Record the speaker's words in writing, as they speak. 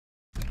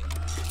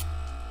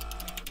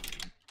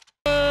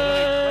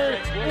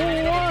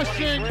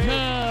Washington.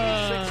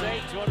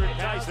 6'8", 200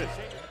 Tyson.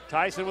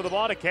 Tyson with the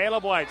ball to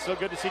Caleb White. So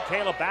good to see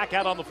Caleb back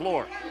out on the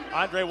floor.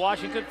 Andre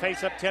Washington,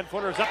 face-up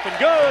 10-footers up and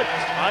good.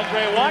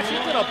 Andre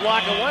Washington, a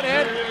block at one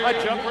end, a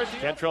jumper.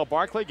 Kentrell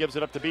Barkley gives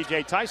it up to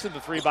B.J. Tyson.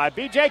 The three by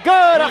B.J.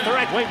 Good, off the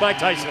right wing by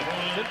Tyson.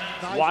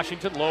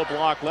 Washington, low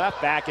block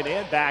left, backing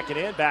in,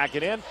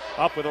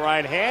 up with the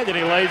right hand, and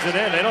he lays it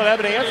in. They don't have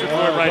any answer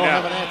for it right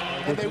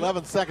now. With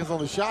 11 seconds on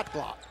the shot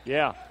clock.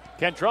 Yeah.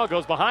 Kentrell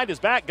goes behind his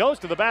back, goes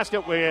to the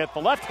basket with the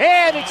left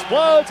hand,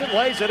 explodes and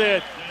lays it in.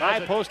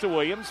 High post to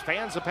Williams,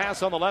 fans the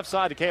pass on the left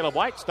side to Caleb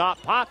White.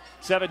 Stop, pop,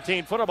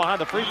 17-footer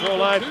behind the free throw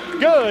line.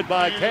 Good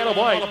by Caleb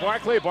White.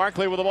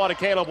 Barkley with the ball to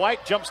Caleb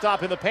White. Jump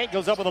stop in the paint,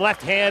 goes up with the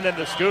left hand, and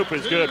the scoop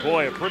is good.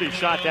 Boy, a pretty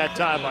shot that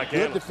time by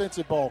Caleb. Good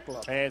defensive ball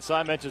club. And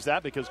Cy mentions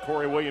that because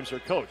Corey Williams, her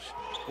coach,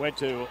 went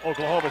to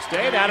Oklahoma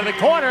State. Out of the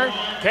corner,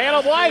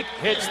 Caleb White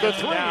hits the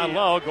three. Down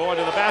low, going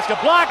to the basket.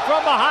 Blocked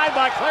from behind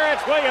by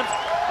Clarence Williams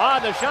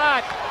on the shot.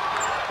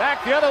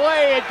 Back the other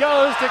way, it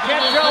goes to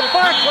Kentrell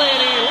Barkley,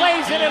 and he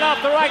lays it in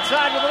off the right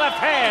side with the left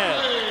hand.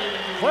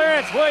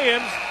 Clarence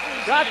Williams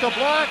got the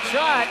block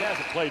shot. He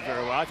hasn't played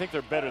very well. I think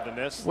they're better than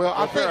this. Well,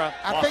 I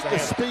think the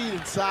speed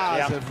and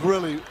size have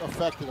really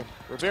affected him.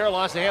 Rivera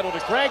lost the handle to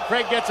Craig.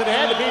 Craig gets it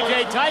ahead to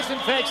B.J. Tyson.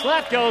 Fakes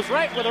left, goes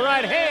right with the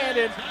right hand,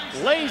 and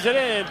lays it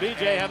in.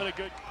 B.J. having a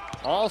good.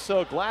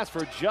 Also,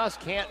 Glassford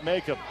just can't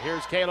make him.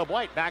 Here's Caleb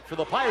White back for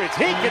the Pirates.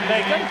 He can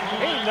make him.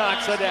 He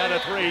knocks it down a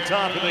three,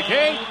 top of the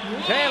key.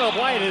 Caleb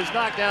White has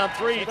knocked down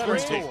three.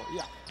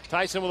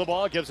 Tyson with the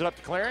ball, gives it up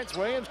to Clarence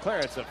Williams.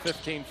 Clarence, a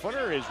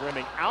 15-footer, is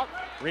rimming out.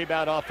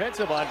 Rebound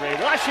offensive, Andre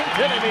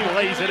Washington, and he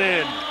lays it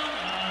in.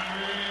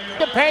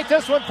 To paint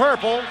this one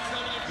purple.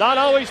 Not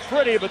always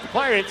pretty, but the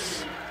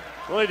Pirates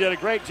really did a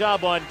great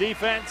job on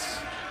defense,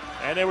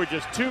 and they were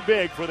just too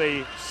big for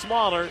the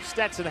smaller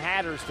Stetson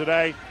Hatters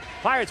today.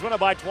 Pirates win it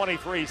by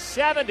 23,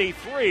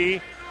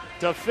 73-50.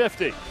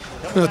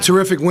 A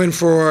terrific win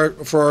for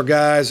our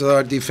guys.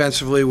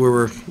 Defensively, we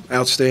were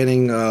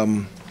outstanding.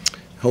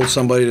 Hold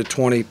somebody to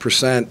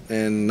 20%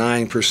 and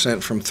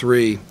 9% from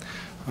three.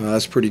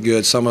 That's pretty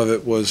good. Some of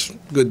it was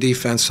good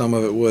defense. Some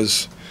of it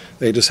was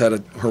they just had a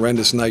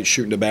horrendous night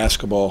shooting the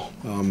basketball.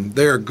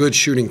 They're a good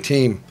shooting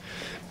team,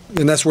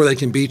 and that's where they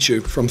can beat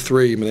you from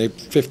three. I mean, they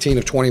 15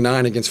 of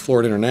 29 against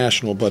Florida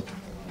International, but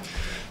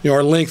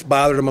our length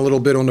bothered them a little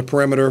bit on the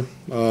perimeter,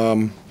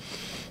 and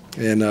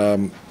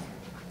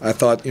I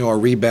thought our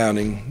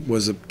rebounding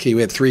was a key.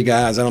 We had three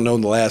guys. I don't know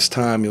the last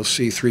time you'll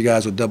see three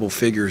guys with double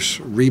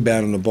figures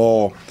rebounding the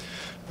ball,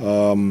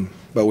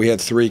 but we had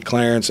three: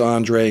 Clarence,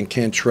 Andre, and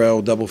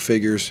Kentrell, double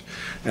figures,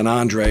 and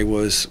Andre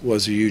was a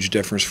huge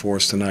difference for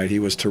us tonight. He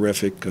was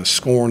terrific,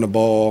 scoring the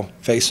ball,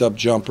 face-up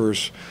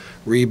jumpers,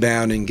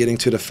 rebounding, getting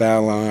to the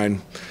foul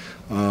line.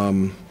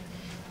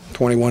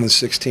 21 and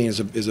 16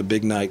 is a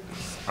big night.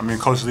 I mean,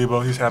 Coach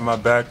Lebo, he's had my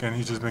back, and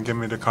he's just been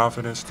giving me the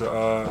confidence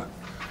to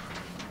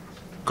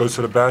go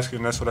to the basket,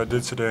 and that's what I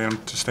did today.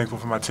 I'm just thankful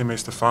for my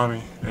teammates to find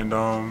me, and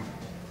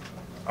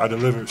I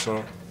delivered,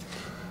 so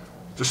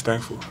just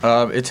thankful.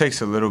 It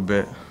takes a little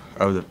bit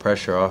of the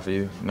pressure off of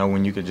you,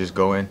 when you could just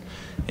go in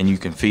and you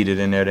can feed it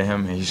in there to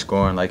him, and he's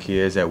scoring like he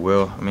is at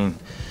will. I mean,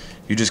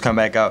 you just come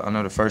back out. I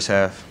know the first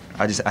half,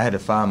 I had to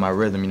find my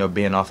rhythm,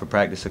 being off of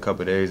practice a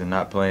couple of days and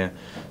not playing.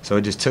 So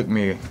it just took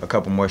me a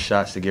couple more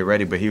shots to get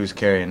ready, but he was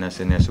carrying us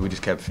in there, so we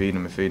just kept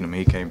feeding him, and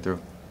he came through.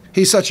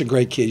 He's such a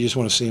great kid. You just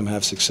want to see him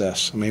have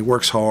success. I mean, he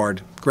works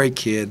hard, great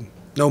kid,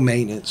 no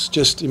maintenance.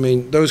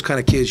 Those kind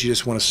of kids you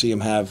just want to see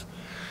him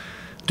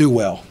do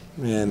well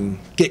and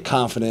get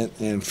confident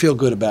and feel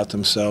good about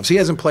themselves. He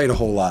hasn't played a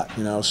whole lot,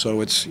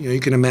 so it's you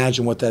can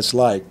imagine what that's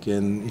like,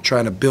 and you're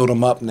trying to build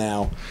him up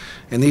now.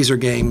 And these are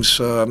games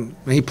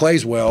he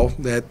plays well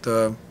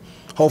that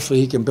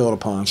hopefully he can build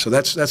upon. So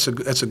that's a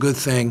good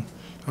thing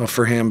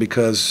for him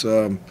because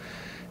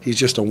he's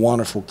just a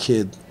wonderful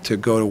kid to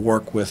go to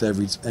work with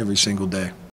every single day.